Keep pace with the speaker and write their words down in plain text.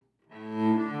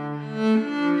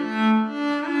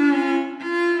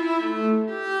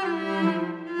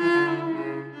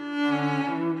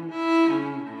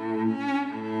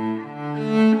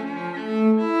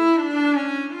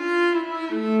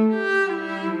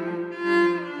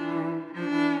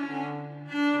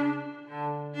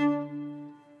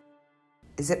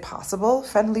Is it possible,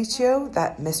 friend Licio,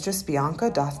 that Mistress Bianca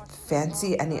doth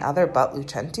fancy any other but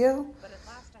Lucentio?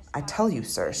 I tell you,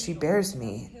 sir, she bears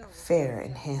me fair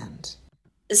in hand.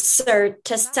 Sir,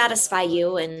 to satisfy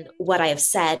you in what I have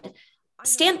said,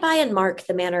 stand by and mark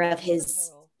the manner of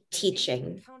his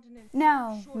teaching.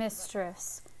 Now,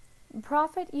 mistress,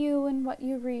 profit you in what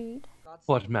you read.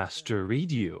 What master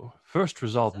read you? First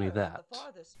resolve me that.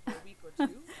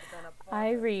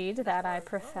 I read that I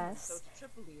profess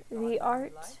the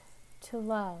art to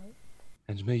love.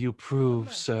 And may you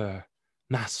prove, sir,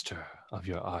 master of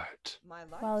your art.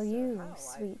 While you,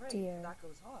 sweet dear,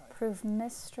 prove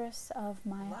mistress of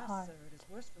my heart.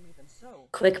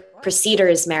 Quick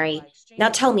procedures, Mary. Now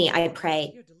tell me, I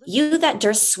pray, you that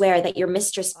durst swear that your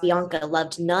mistress Bianca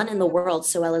loved none in the world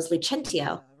so well as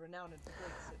Lucentio.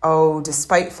 Oh,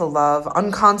 despiteful love,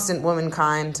 unconstant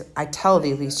womankind, I tell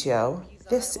thee, Licio,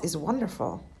 this is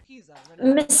wonderful.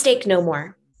 Mistake no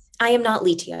more. I am not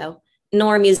Litio,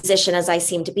 nor a musician as I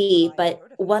seem to be, but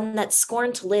one that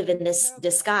scorned to live in this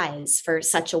disguise for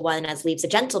such a one as leaves a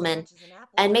gentleman,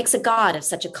 and makes a god of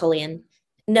such a cullion.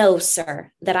 Know,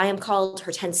 sir, that I am called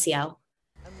Hortensio.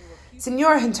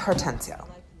 Signor Hortensio,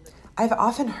 I have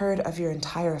often heard of your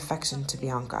entire affection to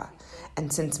Bianca,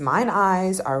 and since mine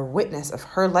eyes are witness of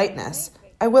her lightness,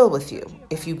 I will with you,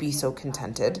 if you be so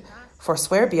contented,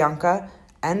 forswear Bianca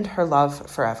and her love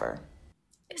forever.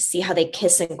 See how they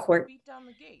kiss in court?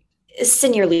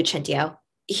 Signor Lucentio,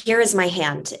 here is my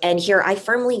hand, and here I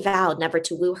firmly vowed never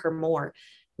to woo her more,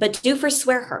 but do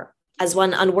forswear her, as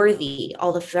one unworthy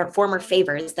all the former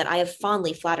favors that I have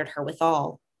fondly flattered her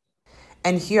withal.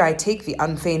 And here I take the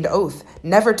unfeigned oath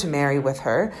never to marry with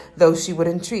her, though she would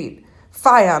entreat.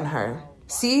 Fie on her!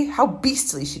 See how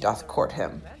beastly she doth court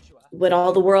him. Would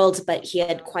all the world but he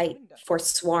had quite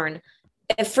forsworn.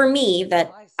 For me,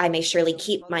 that I may surely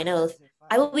keep mine oath,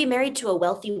 I will be married to a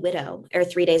wealthy widow ere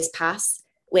 3 days pass,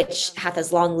 which hath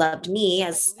as long loved me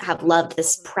as have loved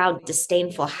this proud,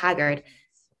 disdainful haggard.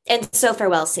 And so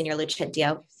farewell, Signor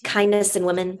Lucentio. Kindness in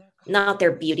women, not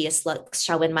their beauteous looks,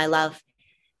 shall win my love.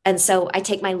 And so I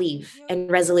take my leave in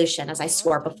resolution as I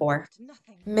swore before.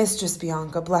 Mistress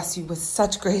Bianca, bless you with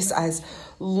such grace as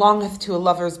longeth to a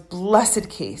lover's blessed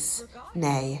case.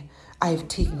 Nay, I have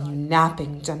taken you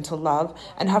napping, gentle love,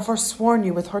 and have forsworn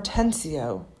you with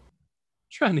Hortensio.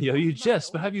 Tranio, you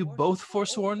jest, but have you both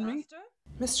forsworn me?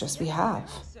 Mistress, we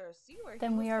have.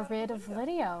 Then we are rid of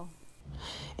Lidio.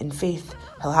 In faith,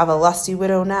 he'll have a lusty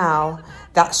widow now,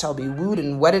 that shall be wooed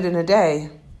and wedded in a day.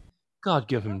 God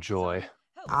give him joy.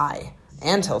 Ay,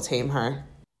 and he'll tame her.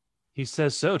 He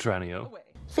says so, Tranio.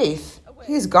 Faith,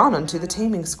 he is gone unto the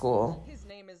taming school.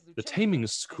 The taming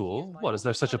school? What, is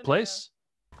there such a place?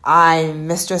 Ay,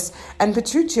 mistress, and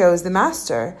Petruchio is the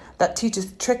master, that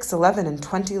teacheth tricks 11 and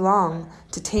 20 long,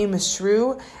 to tame a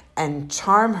shrew and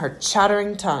charm her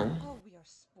chattering tongue.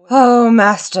 Oh,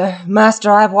 master, master,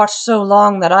 I have watched so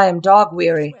long that I am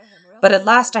dog-weary, but at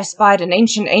last I spied an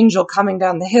ancient angel coming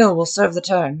down the hill will serve the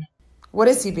turn. What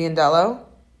is he, Biondello?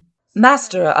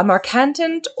 Master, a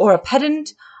mercantant or a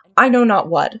pedant, I know not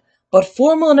what, but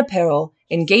formal in apparel,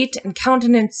 in gait and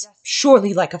countenance,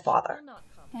 surely like a father.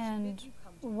 And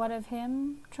what of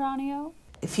him, Tranio?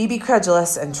 If he be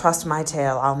credulous and trust my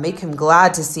tale, I'll make him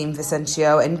glad to seem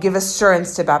Vicentio and give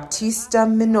assurance to Baptista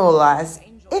Minola as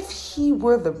if he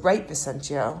were the right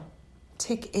Vicentio.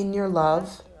 Take in your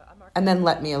love, and then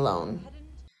let me alone.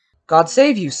 God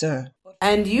save you, sir.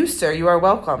 And you, sir, you are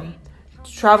welcome.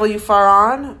 Travel you far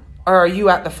on, or are you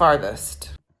at the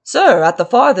farthest? Sir, at the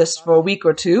farthest for a week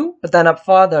or two, but then up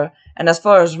farther, and as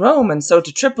far as Rome, and so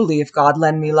to Tripoli, if God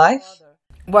lend me life.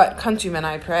 What countryman,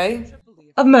 I pray?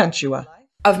 Of Mantua.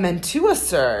 Of Mantua,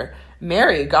 sir.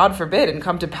 Marry, God forbid, and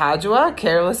come to Padua,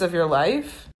 careless of your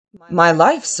life? My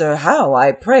life, sir, how,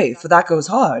 I pray, for that goes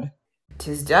hard.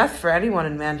 'Tis death for anyone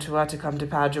in Mantua to come to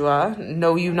Padua.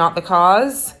 Know you not the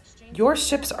cause? Your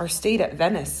ships are stayed at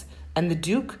Venice, and the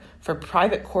Duke, for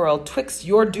private quarrel twixt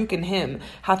your Duke and him,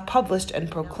 hath published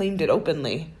and proclaimed it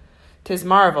openly. 'Tis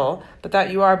marvel, but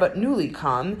that you are but newly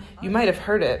come, you might have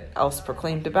heard it, else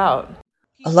proclaimed about.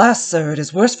 Alas, sir, it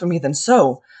is worse for me than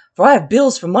so, for I have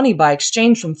bills for money by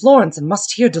exchange from Florence, and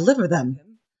must here deliver them.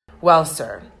 Well,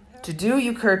 sir, to do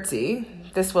you courtesy,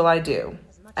 this will I do,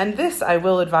 and this I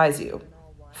will advise you.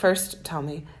 First, tell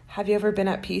me, have you ever been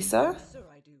at Pisa?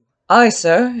 Ay,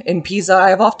 sir, in Pisa I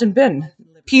have often been.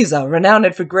 Pisa,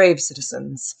 renowned for grave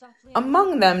citizens.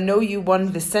 Among them know you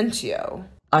one Vicentio?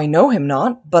 I know him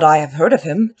not, but I have heard of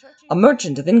him, a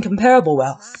merchant of incomparable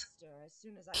wealth.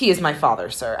 He is my father,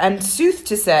 sir, and sooth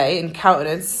to say, in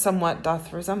countenance somewhat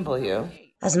doth resemble you.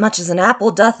 As much as an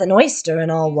apple doth an oyster in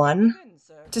all one.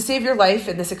 to save your life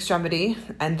in this extremity,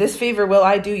 and this favor will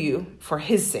I do you for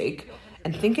his sake,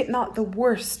 and think it not the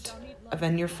worst of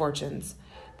your fortunes,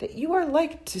 that you are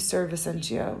like to Sir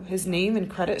Vicentio. His name and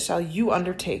credit shall you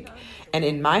undertake, and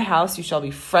in my house you shall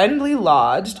be friendly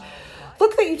lodged.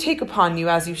 Look that you take upon you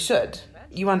as you should.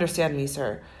 You understand me,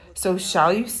 sir. So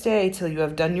shall you stay till you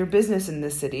have done your business in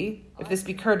this city? If this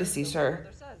be courtesy, sir,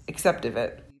 accept of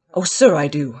it. Oh, sir, I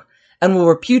do, and will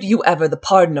repute you ever the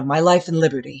pardon of my life and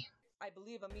liberty.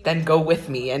 Then go with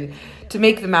me, and to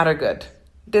make the matter good.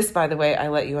 This, by the way, I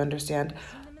let you understand.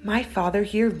 My father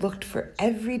here looked for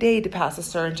every day to pass a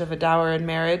serge of a dower in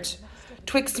marriage.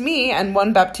 Twixt me and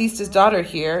one Baptista's daughter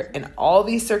here, in all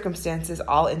these circumstances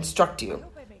I'll instruct you.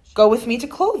 Go with me to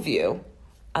clothe you,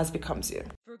 as becomes you.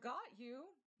 Forgot you?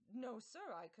 No, sir,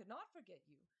 I could not forget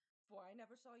you, for I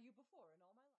never saw you before in all my life.